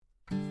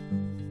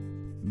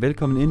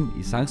Velkommen ind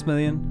i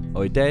Sangsmedien,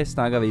 og i dag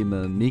snakker vi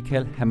med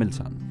Michael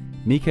Hamilton.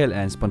 Michael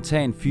er en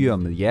spontan fyr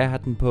med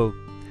ja-hatten på,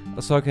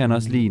 og så kan han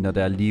også lide, når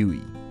der er liv i.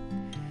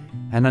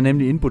 Han har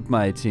nemlig indbudt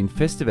mig til en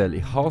festival i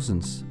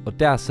Horsens, og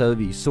der sad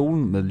vi i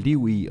solen med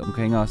liv i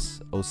omkring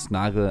os og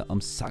snakkede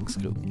om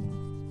sangskrivning.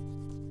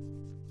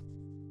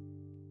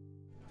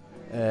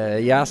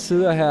 Jeg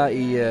sidder her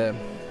i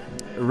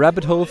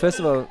Rabbit Hole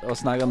Festival og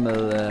snakker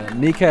med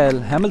Michael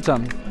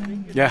Hamilton.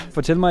 Ja.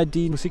 Fortæl mig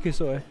din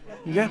musikhistorie.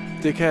 Ja,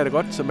 det kan jeg da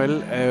godt som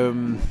alle.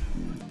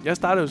 Jeg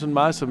startede jo sådan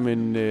meget som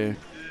en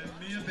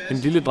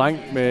lille dreng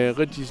med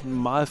rigtig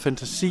meget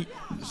fantasi,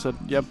 så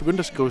jeg begyndte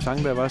at skrive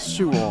sange, da jeg var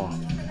 7 år.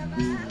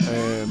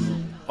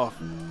 Og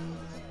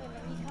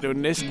det var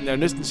næsten, jeg vil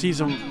næsten sige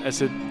som,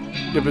 altså,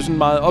 jeg blev sådan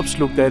meget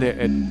opslugt af det,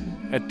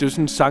 at det var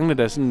sådan sangene,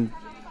 der sådan,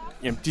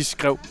 jamen, de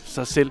skrev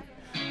sig selv,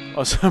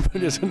 og så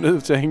blev jeg så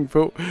nødt til at hænge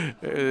på.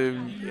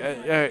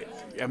 Jeg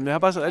har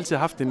bare så altid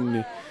haft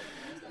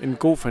en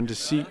god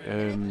fantasi.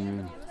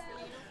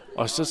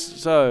 Og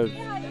så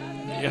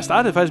jeg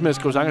startede faktisk med at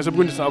skrive sange, og så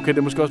begyndte jeg sådan, okay, det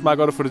er måske også meget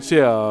godt at få det til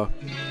at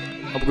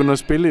begynde at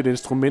spille et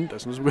instrument,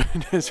 og sådan, så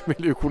begyndte jeg at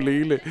spille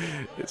ukulele.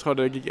 Jeg tror,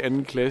 da jeg gik i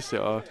 2.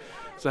 klasse, og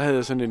så havde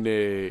jeg sådan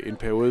en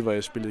periode, hvor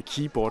jeg spillede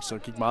keyboards, og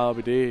gik meget op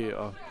i det,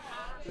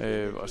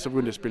 og så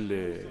begyndte jeg at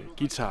spille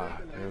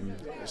guitar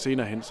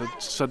senere hen.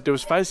 Så det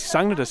var faktisk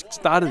sangene, der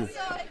startede,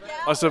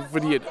 og så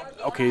fordi, at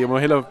okay, jeg må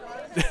hellere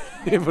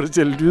få det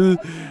til at lyde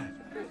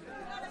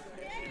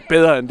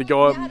bedre, end det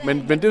gjorde.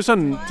 Men det var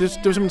sådan, det var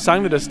simpelthen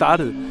sangene, der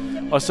startede.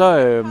 Og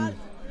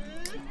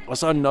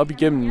så den op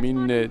igennem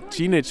mine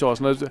teenageår og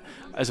sådan noget.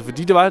 Altså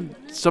fordi det var,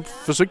 så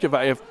forsøgte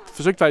jeg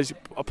faktisk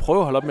at prøve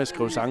at holde op med at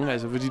skrive sange.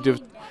 Altså fordi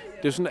det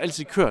var sådan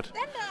altid kørt.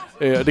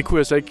 Og det kunne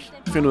jeg så ikke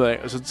finde ud af.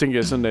 Og så tænkte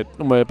jeg sådan, at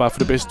nu må jeg bare få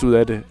det bedste ud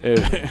af det.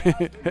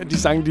 De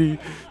sange,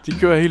 de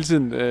kører hele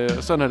tiden.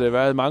 Og sådan har det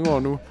været mange år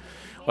nu.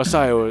 Og så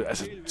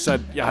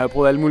jeg har jo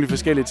prøvet alle mulige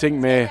forskellige ting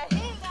med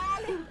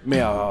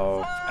at,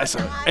 altså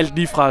alt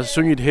lige fra at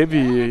synge i et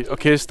heavy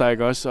orkester,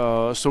 ikke også,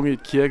 og synge i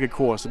et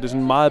kirkekor, så det er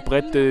sådan meget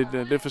bredt,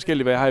 det er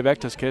forskelligt, hvad jeg har i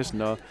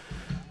værktøjskassen, og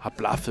har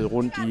blaffet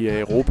rundt i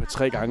Europa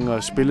 3 gange,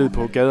 og spillet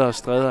på gader og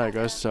stræder,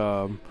 ikke også,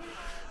 og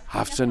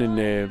haft sådan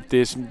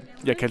det er sådan,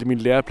 jeg kaldte min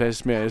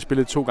læreplads med, at jeg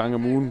spillede 2 gange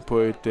om ugen på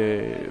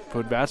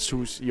et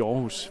værtshus i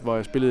Aarhus, hvor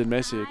jeg spillede en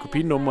masse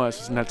kopinumre,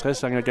 altså sådan 50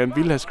 sange, jeg gerne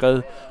ville have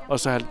skrevet, og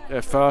så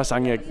 40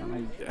 sange, jeg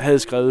havde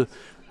skrevet.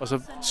 Og så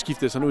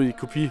skiftede jeg sådan ud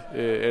i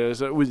eller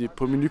så ud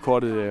på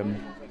menukortet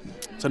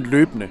sådan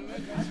løbende.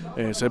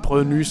 Så jeg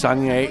prøvede nye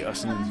sange af og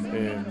sådan.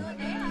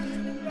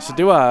 Så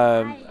det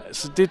var,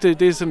 så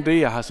det er sådan det,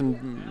 jeg har sådan.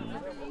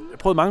 Jeg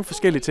prøvet mange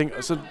forskellige ting,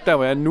 og så der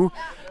hvor jeg er nu,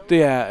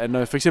 det er at når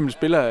jeg for eksempel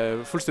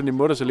spiller fuldstændig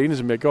mutters alene,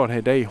 som jeg har gjort her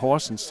i dag i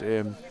Horsens.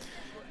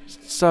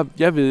 Så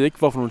jeg ved ikke,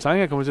 hvorfor nogle sange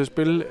jeg kommer til at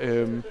spille.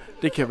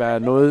 Det kan være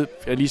noget,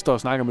 jeg lige står og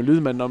snakker med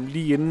lydmanden om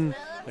lige inden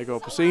jeg går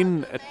på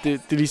scenen, at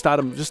det lige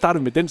starter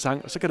med den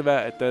sang, og så kan det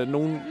være, at der er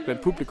nogen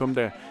blandt publikum,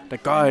 der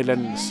gør et eller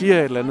andet, siger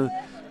et eller andet,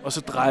 og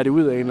så drejer det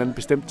ud af en eller anden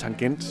bestemt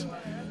tangent.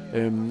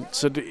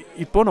 Så det,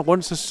 i bund og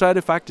grund, så er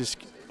det faktisk,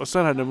 og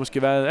så har det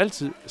måske været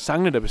altid,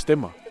 sangene, der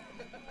bestemmer.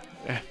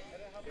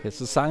 Ja,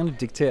 så sangene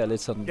dikterer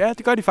lidt sådan? Ja,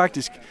 det gør de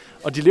faktisk.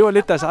 Og de lever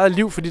lidt deres eget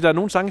liv, fordi der er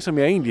nogle sange, som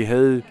jeg egentlig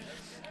havde,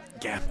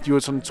 ja, de var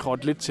sådan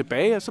trådt lidt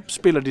tilbage, og så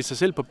spiller de sig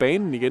selv på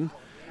banen igen.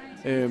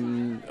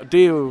 Og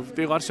det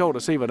er ret sjovt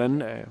at se,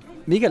 hvordan.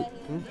 Michael,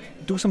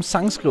 du som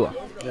sangskriver.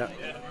 Ja.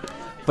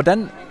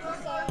 Hvordan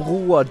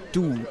bruger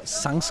du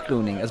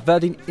sangskrivning? Altså, hvad er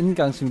din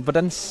indgangsvinkel?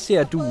 Hvordan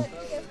ser du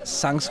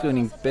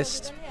sangskrivning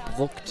bedst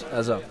brugt?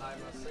 Altså,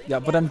 ja,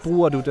 hvordan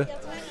bruger du det?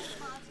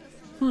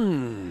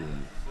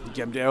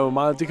 Jamen, det er jo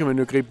meget. Det kan man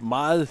jo gribe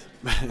meget.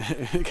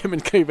 kan man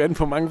gribe an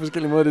på mange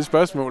forskellige måder, det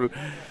spørgsmål.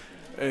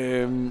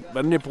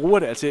 Hvordan jeg bruger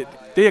det? Altså,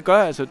 det jeg gør,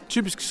 altså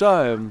typisk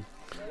så.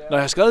 Når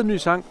jeg har skrevet en ny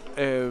sang,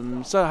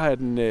 så har jeg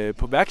den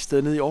på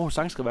værkstedet nede i Aarhus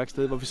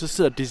Sangskriveværksted, hvor vi så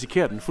sidder og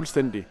dissekerer den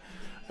fuldstændig.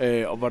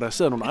 Og hvor der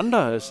sidder nogle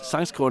andre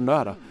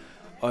sangskrivernørder,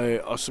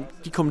 og så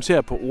de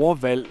kommenterer på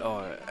ordvalg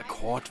og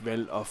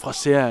akkordvalg og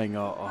fraseringer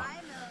og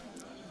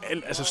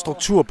altså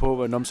struktur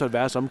på, når man så er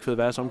vers,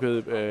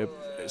 omkvæd,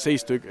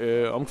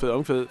 C-stykke,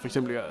 omkvæd for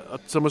eksempel. Og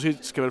så måske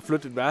skal man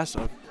flytte et vers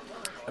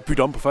og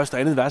bytte om på første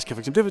og andet vers, for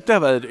eksempel. Det har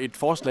været et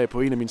forslag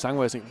på en af mine sange,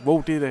 hvor jeg tænkte,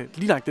 wow, det er da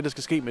lige langt det, der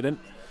skal ske med den.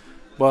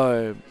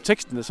 Hvor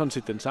teksten er sådan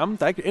set den samme.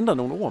 Der er ikke ændret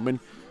nogen ord, men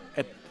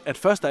at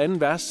første og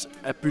anden vers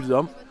er byttet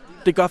om,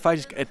 det gør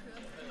faktisk,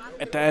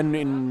 at der er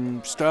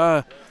en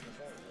større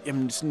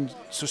sådan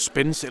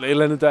suspense eller et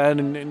eller andet. Der er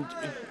den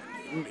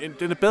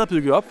er bedre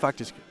bygget op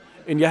faktisk,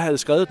 end jeg havde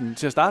skrevet den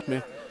til at starte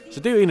med. Så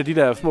det er jo en af de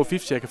der små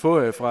fifs, jeg kan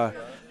få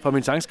fra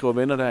mine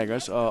sangskrivervenner der, ikke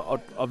også?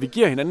 Og vi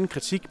giver hinanden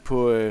kritik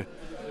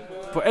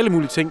på alle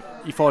mulige ting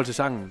i forhold til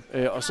sangen.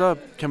 Og så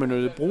kan man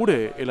jo bruge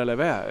det eller lade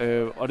være.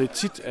 Og det er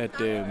tit, at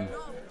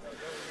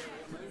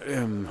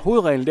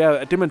hovedreglen det er,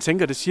 at det man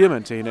tænker, det siger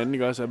man til hinanden,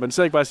 ikke også? At man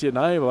så ikke bare siger,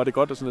 nej, hvor var det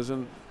godt og sådan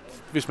noget,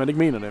 hvis man ikke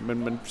mener det,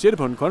 men man siger det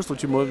på en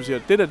konstruktiv måde, man siger,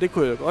 det der, det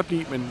kunne jeg godt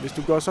lide, men hvis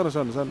du gør sådan og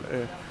sådan og sådan,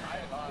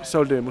 så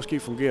vil det måske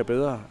fungere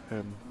bedre.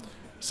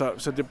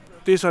 Så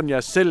det er sådan,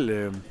 jeg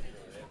selv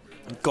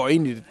går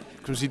ind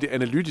man sige, det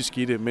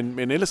analytiske i det,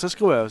 men ellers så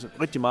skriver jeg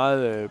rigtig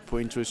meget på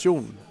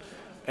intuitionen,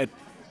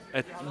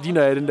 at lige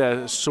når jeg er i den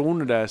der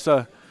zone der,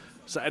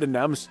 så er det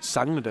nærmest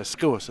sangene, der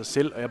skriver sig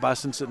selv, og jeg bare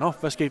sådan siger,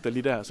 hvad skete der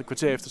lige der? Så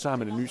kvarter efter, så har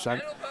man en ny sang.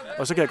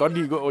 Og så kan jeg godt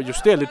lige gå og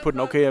justere lidt på den.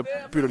 Okay, jeg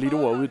bytter lige et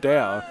ord ud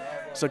der, og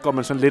så går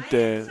man sådan lidt,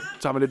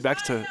 så har man lidt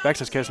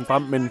værktøjskassen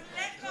frem, men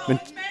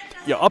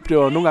jeg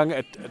oplever nogle gange,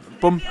 at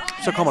bum,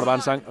 så kommer der bare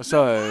en sang, og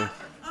så,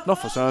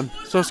 for søren,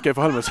 så skal jeg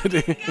forholde mig til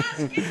det.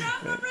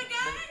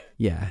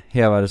 Ja,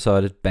 her var det så,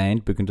 at et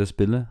band begyndte at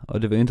spille,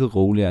 og det var intet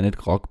roligere end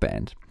et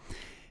rockband.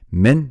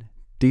 Men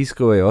de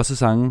skriver jo også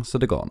sange, så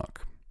det går nok.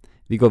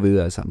 Vi går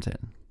videre i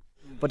samtalen.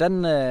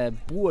 Hvordan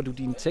bruger du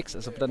din tekst?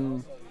 Altså,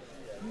 hvordan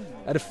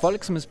er det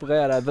folk, som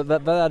inspirerer dig?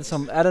 Hvad er det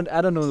som?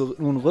 Er der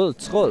nogen rød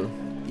tråd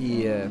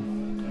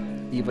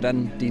i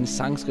hvordan din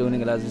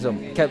sangskrivning eller ligesom?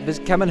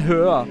 Kan man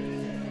høre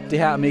det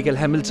her Michael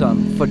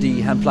Hamilton, fordi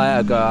han plejer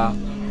at gøre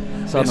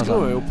sådan? Jeg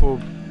skriver jo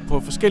på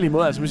forskellige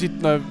måder. Altså, man siger,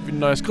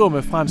 når jeg skriver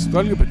med Fransk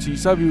Folkeparti,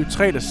 så er vi jo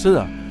 3, der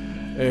sidder.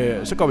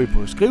 Så går vi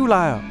på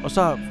skrivelejr, og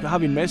så har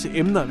vi en masse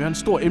emner. Vi har en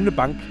stor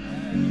emnebank.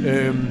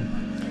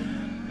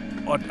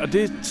 Og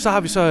det, så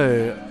har vi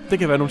så, det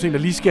kan være nogle ting, der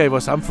lige sker i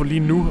vores samfund lige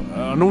nu,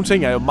 og nogle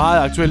ting er jo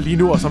meget aktuelle lige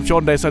nu, og som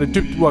 14 dage, så er det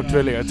dybt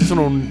uaktuelle. Det er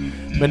sådan nogle,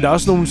 men der er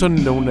også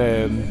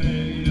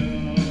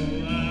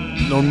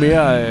nogle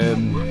mere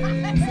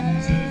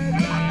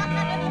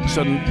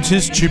sådan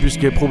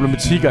tidstypiske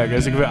problematikker, ikke?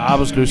 Altså, det kan være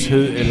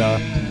arbejdsløshed, eller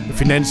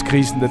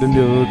finanskrisen, da den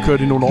blev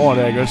kørt i nogle år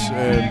der, ikke også?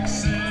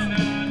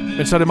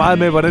 Men så er det meget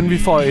med, hvordan vi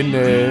får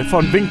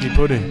en vinkel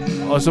på det.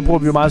 Og så bruger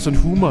vi jo meget sådan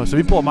humor, så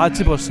vi bruger meget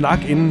tid på at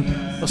snakke inden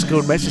og skrive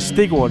en masse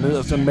stikord ned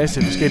og sådan en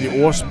masse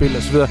forskellige ordspil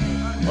og så videre.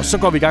 Og så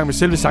går vi i gang med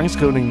selve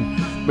sangskrivningen.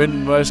 Men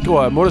når jeg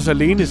skriver Mutters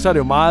Alene, så er det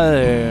jo meget...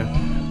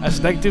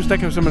 altså der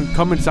kan jo simpelthen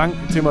komme en sang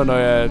til mig, når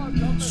jeg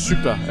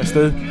cykler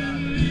afsted.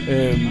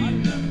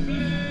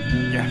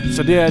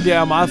 Så det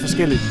er meget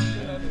forskelligt.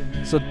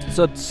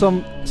 Så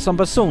som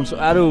person, så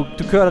er du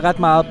kører ret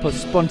meget på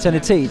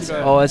spontanitet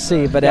og at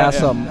se, hvad det er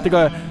som... det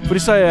gør jeg. Fordi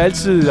så er jeg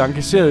altid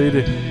engageret i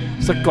det.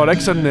 Så går der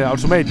ikke sådan en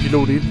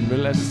automatpilot i den,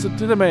 vel? Altså, så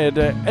det der med, at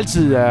det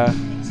altid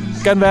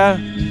gerne være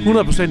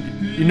 100%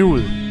 i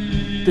nuet.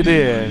 Det er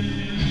det...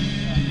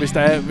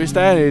 Hvis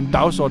der er en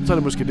dagsorden, så er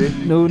det måske det.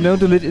 Nu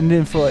nævnte du lidt ind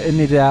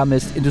i det her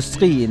med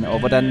industrien, og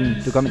hvordan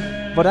du kom ind.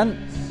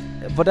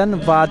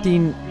 Hvordan var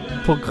din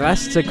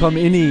progress til at komme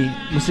ind i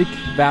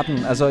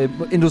musikverdenen, altså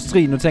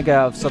industrien? Nu tænker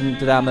jeg sådan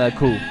det der med at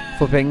kunne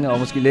få penge og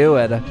måske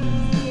leve af det.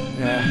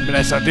 Ja, men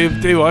altså,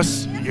 det er jo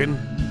også igen...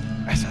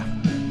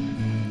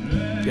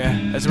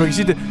 Altså man kan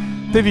sige,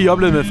 det vi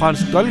oplevede med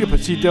Fransk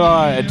Folkeparti, det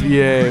var, at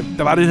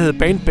der var det, der hed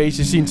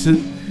Bandbase i sin tid.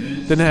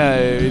 Den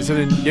her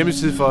sådan en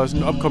hjemmeside for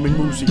sådan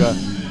upcoming musikere.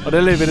 Og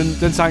der lavede vi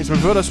den sang, som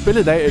vi hørte og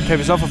spillede i dag, Kan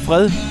vi så få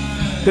fred?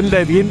 Den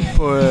lavede vi ind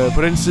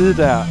på den side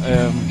der.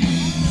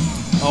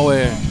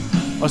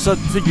 Og så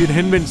fik vi en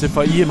henvendelse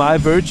fra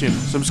EMI Virgin,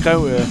 som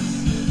skrev,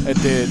 at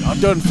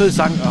det var en fed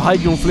sang, og har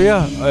ikke nogen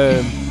flere.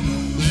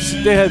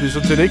 Det havde vi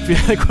sådan set ikke. Vi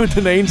havde kun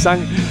den ene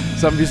sang,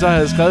 som vi så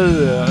havde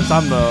skrevet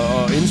sammen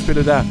og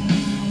indspillet der.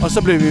 Og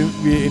så blev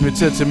vi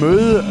inviteret til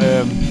møde,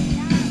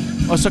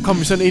 og så kom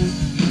vi sådan ind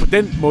på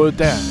den måde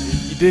der,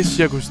 i det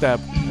cirkus der.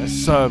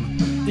 Altså, så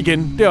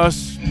igen, det er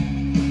også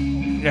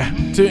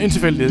en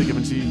tilfældighed, kan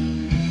man sige.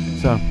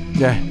 Så,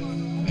 ja.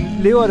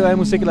 Lever du af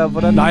musik, eller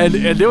hvordan? Nej,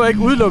 jeg lever ikke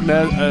udelukkende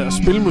af at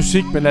spille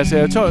musik, men altså,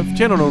 jeg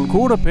tjener nogle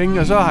kodapenge,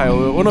 og så har jeg jo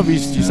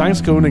undervist i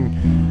sangskrivning,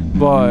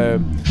 hvor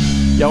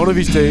jeg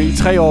underviste i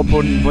 3 år på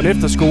en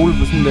efterskole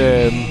på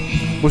sådan en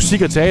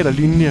musik- og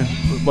teaterlinje,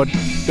 hvor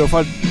det var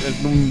folk,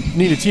 nogle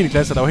 9. og 10.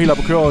 klasser, der var helt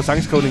oppe at køre over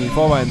sangskrivning i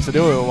forvejen, så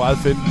det var jo meget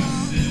fedt.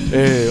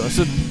 Og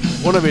så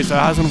underviste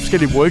jeg har sådan nogle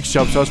forskellige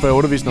workshops også, hvor jeg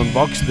underviste nogle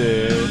voksne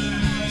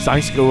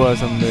sangskrivere,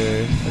 som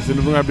altså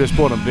nogle gange bliver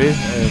spurgt om det.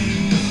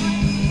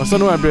 Og så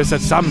nu er jeg blevet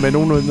sat sammen med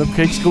nogen, der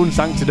kan ikke skrive en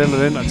sang til den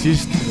og den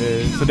artist.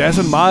 Så det er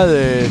sådan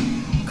meget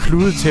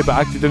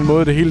kludetæppeagtigt, den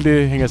måde det hele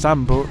det hænger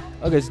sammen på.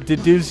 Okay, så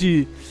det vil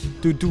sige,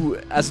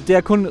 altså det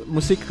er kun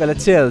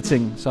musikrelaterede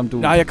ting, som du...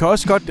 Nej, jeg kan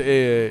også godt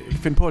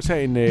finde på at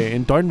tage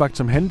en døgnvagt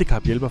som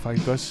handicaphjælper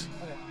faktisk også.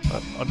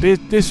 Og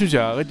det synes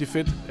jeg er rigtig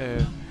fedt.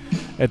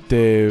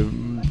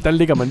 Der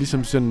ligger man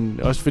ligesom sådan,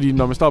 også fordi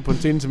når man står på en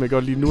scene, som jeg gør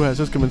lige nu her,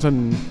 så skal man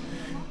sådan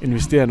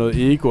investere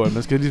noget ego, og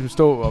man skal ligesom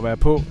stå og være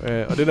på.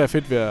 Og det der er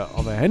fedt ved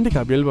at være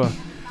handicaphjælper,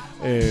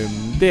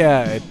 det er,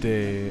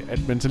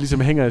 at man så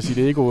ligesom hænger sit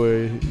ego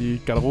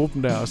i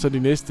garderoben der, og så de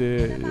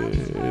næste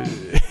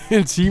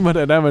timer,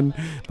 der er man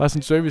bare sådan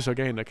en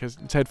serviceorgan, der kan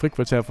tage et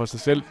frikvarter for sig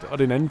selv, og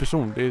det er en anden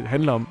person, det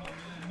handler om.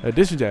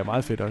 Det synes jeg er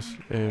meget fedt også.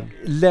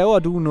 Laver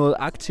du noget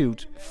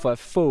aktivt for at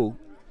få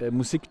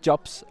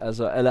musikjobs,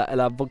 altså,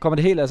 eller kommer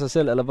det helt af sig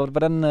selv, eller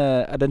hvordan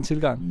er den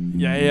tilgang?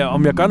 Ja,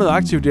 om jeg gør noget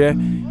aktivt, ja.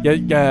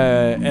 Jeg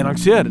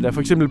annoncerer det der,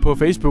 for eksempel på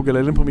Facebook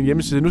eller på min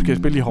hjemmeside. Nu skal jeg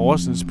spille i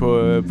Horsens på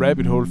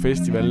Rabbit Hole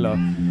Festival og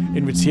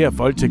invitere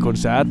folk til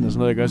koncerten og sådan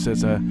noget, ikke også?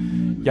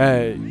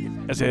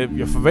 Altså,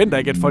 jeg forventer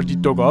ikke, at folk de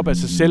dukker op af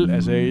sig selv.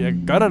 Altså, jeg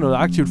gør der noget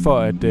aktivt for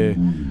at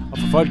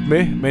få folk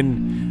med, men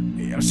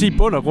jeg vil sige,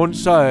 bund og grund,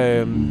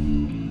 så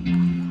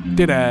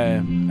det er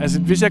da, altså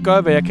hvis jeg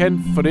gør, hvad jeg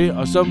kan for det,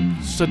 og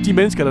så de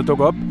mennesker, der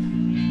dukker op,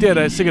 det er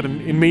der sikkert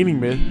en mening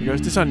med. Ikke?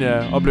 Det er sådan,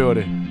 jeg oplever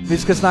det. Vi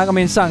skal snakke om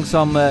en sang,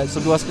 som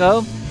du har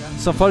skrevet,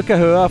 som folk kan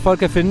høre, folk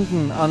kan finde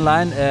den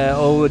online,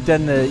 og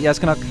den, jeg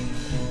skal nok,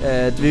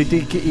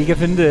 I kan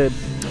finde det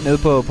nede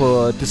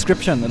på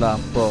description, eller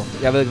på,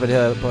 jeg ved ikke, hvad det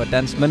hedder på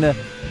dansk, men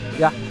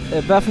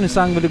hvad for en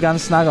sang vil du gerne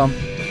snakke om?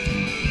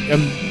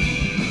 Jamen,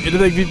 jeg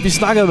ved ikke, vi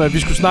snakkede om, at vi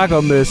skulle snakke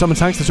om som en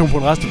tankstation på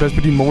en resteplads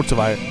på din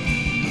motorvej.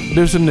 Og det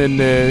er jo sådan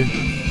en,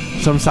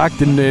 som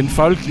sagt, en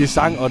folkelig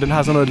sang, og den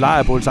har sådan noget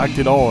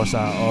lejrebålsagtigt over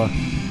sig,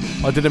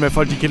 og det der med, at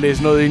folk de kan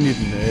læse noget ind i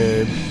den.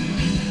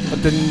 Og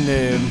den,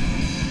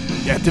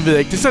 det ved jeg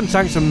ikke. Det er sådan en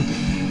sang,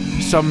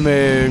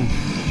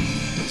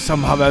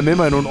 som har været med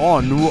mig i nogle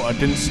år nu, og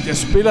jeg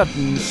spiller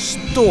den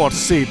stort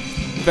set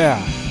hver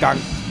gang.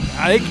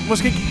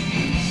 Måske ikke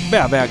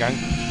hver gang,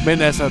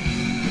 men altså,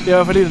 det er i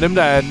hvert fald en af dem,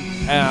 der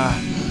er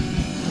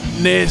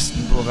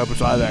næsten på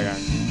repertoiret hver gang.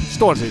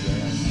 Stort set hver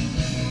gang.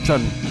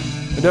 Sådan.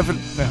 Men i hvert fald,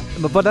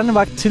 Men hvordan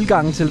var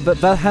tilgangen til,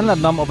 hvad handler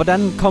den om, og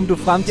hvordan kom du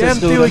frem til at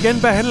skrive det er jo igen,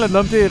 hvad handler den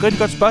om? Det er et rigtig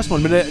godt spørgsmål,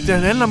 men det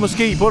handler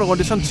måske i bund og grund,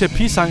 det er sådan en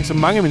terapisang, som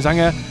mange af mine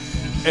sange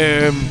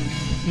er.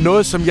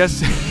 Noget, som jeg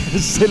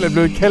selv er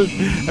blevet kaldt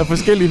af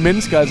forskellige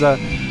mennesker, altså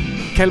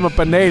kalder mig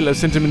banal og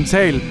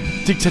sentimental,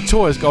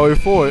 diktatorisk og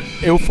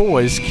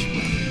euforisk.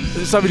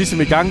 Så er vi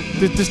ligesom i gang.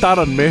 Det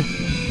starter den med.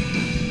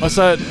 Og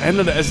så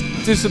handler det, altså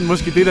det er sådan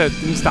måske det, der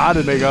den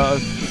startede med,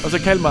 og så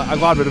kald mig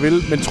akkurat, hvad du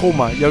vil, men tro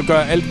mig, jeg vil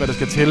gøre alt, hvad der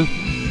skal til.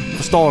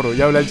 Forstår du?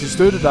 Jeg vil altid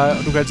støtte dig,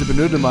 og du kan altid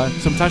benytte mig.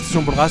 Som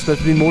tankstation på en resteplads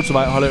på din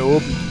motorvej holder jeg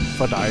åben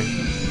for dig.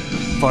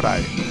 For dig.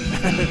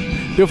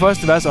 Det var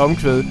første vers af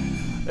omkvædet.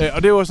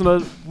 Og det var sådan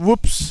noget,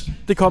 whoops,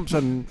 det kom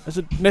sådan,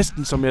 altså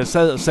næsten som jeg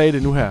sad og sagde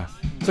det nu her.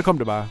 Så kom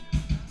det bare.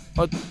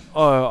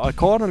 Og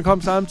akkorderne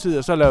kom samtidig,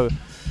 og så lavede,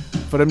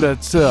 for dem der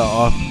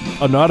sidder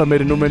og nørder med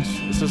det nu, men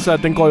så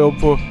den går jo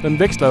på, den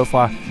veksler jo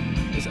fra,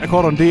 altså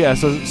akkorderne det er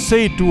altså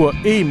C-dur,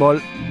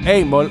 E-mol,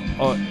 A-mol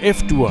og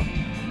F-dur.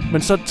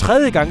 Men så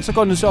tredje gang, så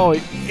går den så over i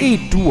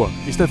E-dur,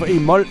 i stedet for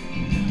E-mol.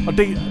 Og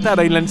der er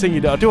der en eller anden ting i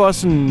det, og det var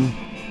også sådan,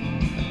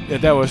 ja,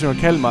 der var jeg sådan,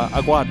 kalde mig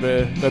akkurat,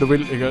 hvad du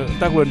vil, ikke?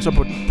 Der går den så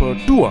på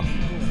dur.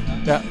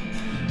 Ja,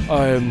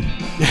 og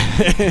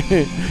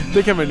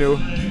det kan man jo.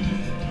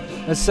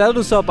 Men sad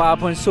du så bare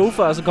på en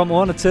sofa, og så kom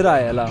ordene til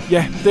dig, eller?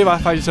 Ja, det var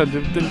faktisk sådan,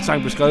 den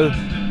sang blev skrevet.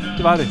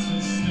 Det var det.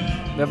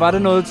 Men var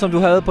det noget, som du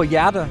havde på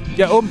hjertet?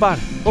 Ja,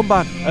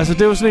 åbenbart. Altså,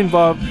 det er jo sådan en,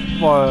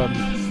 hvor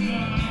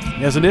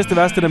ja, så næste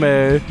vers, det der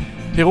med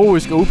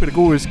heroisk og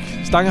upædagogisk,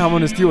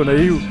 stangehamrende, stiv og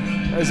naiv.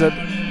 Altså,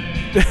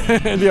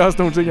 det er også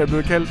nogle ting, jeg er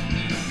blevet kaldt.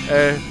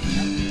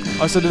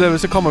 Og så det der,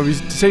 så kommer vi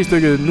til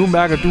C-stykket. Nu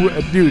mærker du,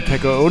 at livet kan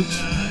gøre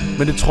ondt,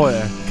 men det tror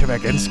jeg kan være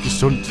ganske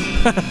sundt.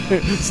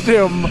 Så det er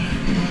jo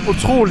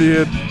utrolig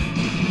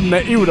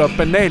naivt og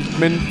banalt,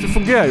 men det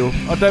fungerer jo.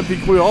 Og der vi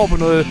ryger over på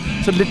noget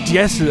sådan lidt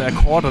jazzede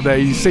akkorder der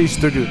i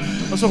C-stykket.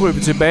 Og så ryger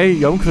vi tilbage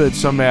i omkvædet,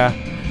 som er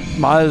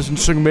meget sådan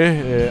synge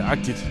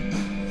med-agtigt.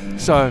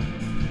 Så...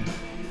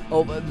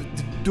 Og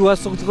du har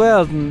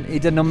struktureret den i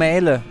det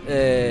normale,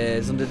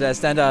 som det der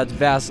standard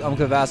vers,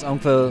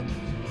 omkvæd,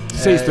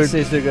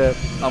 C-stykke,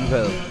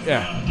 omkvædet. Ja,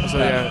 og så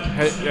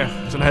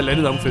sådan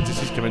halvandet omkvæd til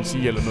sidst, kan man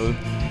sige, eller noget.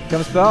 Kan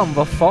man spørge om,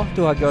 hvorfor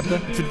du har gjort det?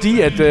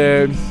 Fordi at,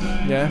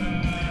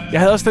 jeg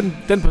havde også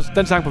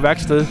den sang på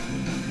værksted,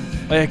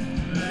 og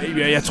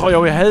jeg tror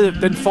jo, jeg havde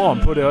den form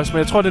på det også, men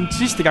jeg tror, den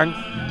sidste gang,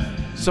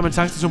 som en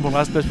tankstation på en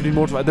resteplads på din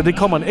motorvej, da det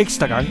kommer en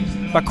ekstra gang,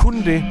 var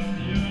kun det,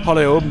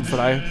 holder jeg åben for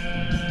dig.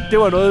 Det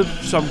var noget,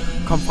 som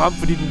kom frem,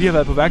 fordi den lige har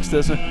været på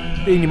værksted, så det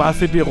er egentlig meget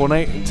fedt lige at runde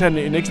af,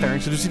 tage en ekstra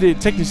gang. Så du siger, det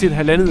er teknisk set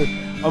halvandet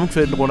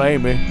omkvædet, den runder af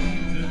med,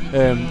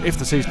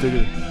 efter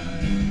C-stykket.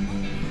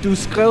 Du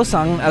skrev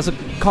sangen, altså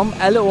kom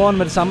alle ordene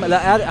med det samme, eller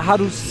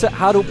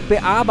har du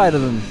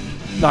bearbejdet den?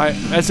 Nej,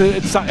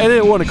 altså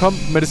alle ordene kom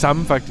med det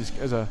samme faktisk.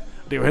 Altså,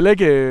 det er jo heller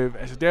ikke,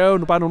 det er jo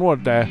bare nogle ord,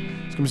 der,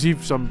 skal man sige,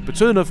 som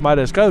betød noget for mig,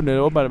 da jeg skrev den,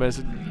 åbenbart, men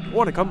altså,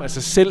 ordene kom af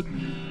sig selv,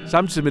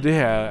 samtidig med det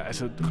her,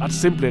 altså ret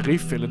simple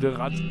riff, eller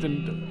den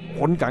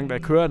rundgang, der er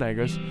kørende,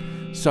 ikke også?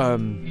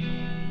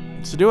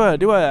 Så det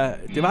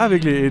var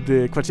virkelig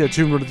et kvarter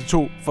 20 minutter til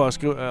 2 for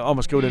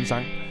at skrive den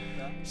sang.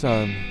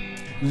 Så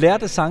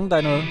lærte sangen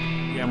dig noget?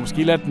 Jeg har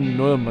måske lært den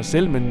noget om mig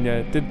selv, men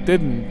det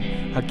den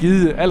har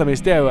givet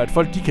allermest, det er jo, at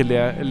folk de kan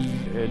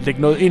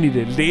lægge noget ind i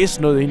det,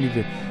 læse noget ind i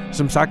det.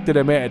 Som sagt, det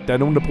der med, at der er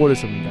nogen, der bruger det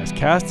som deres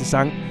kæreste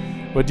sang,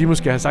 hvor de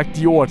måske har sagt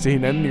de ord til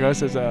hinanden, ikke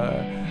også? Altså,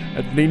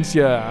 at den ene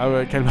siger,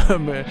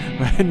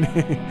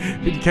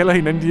 de kalder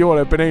hinanden de ord,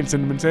 der er banalt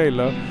sentimental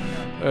og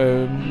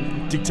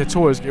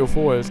diktatorisk,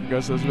 euforisk, ikke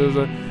også? Og så videre,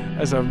 så.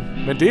 Altså,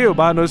 men det er jo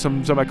bare noget,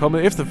 som er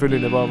kommet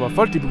efterfølgende, hvor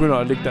folk de begynder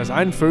at lægge deres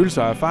egne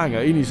følelser og erfaringer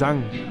ind i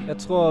sangen. Jeg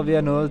tror, vi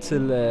er nået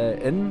til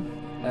enden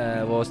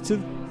af vores tid,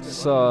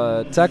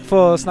 så tak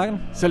for snakken.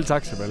 Selv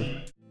tak, Sabal.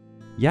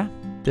 Ja,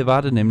 det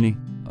var det nemlig,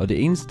 og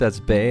det eneste, der er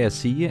tilbage at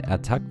sige, er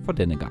tak for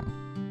denne gang.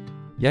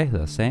 Jeg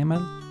hedder Samal,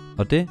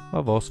 og det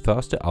var vores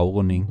første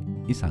afrunding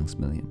i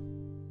Sangsmedien.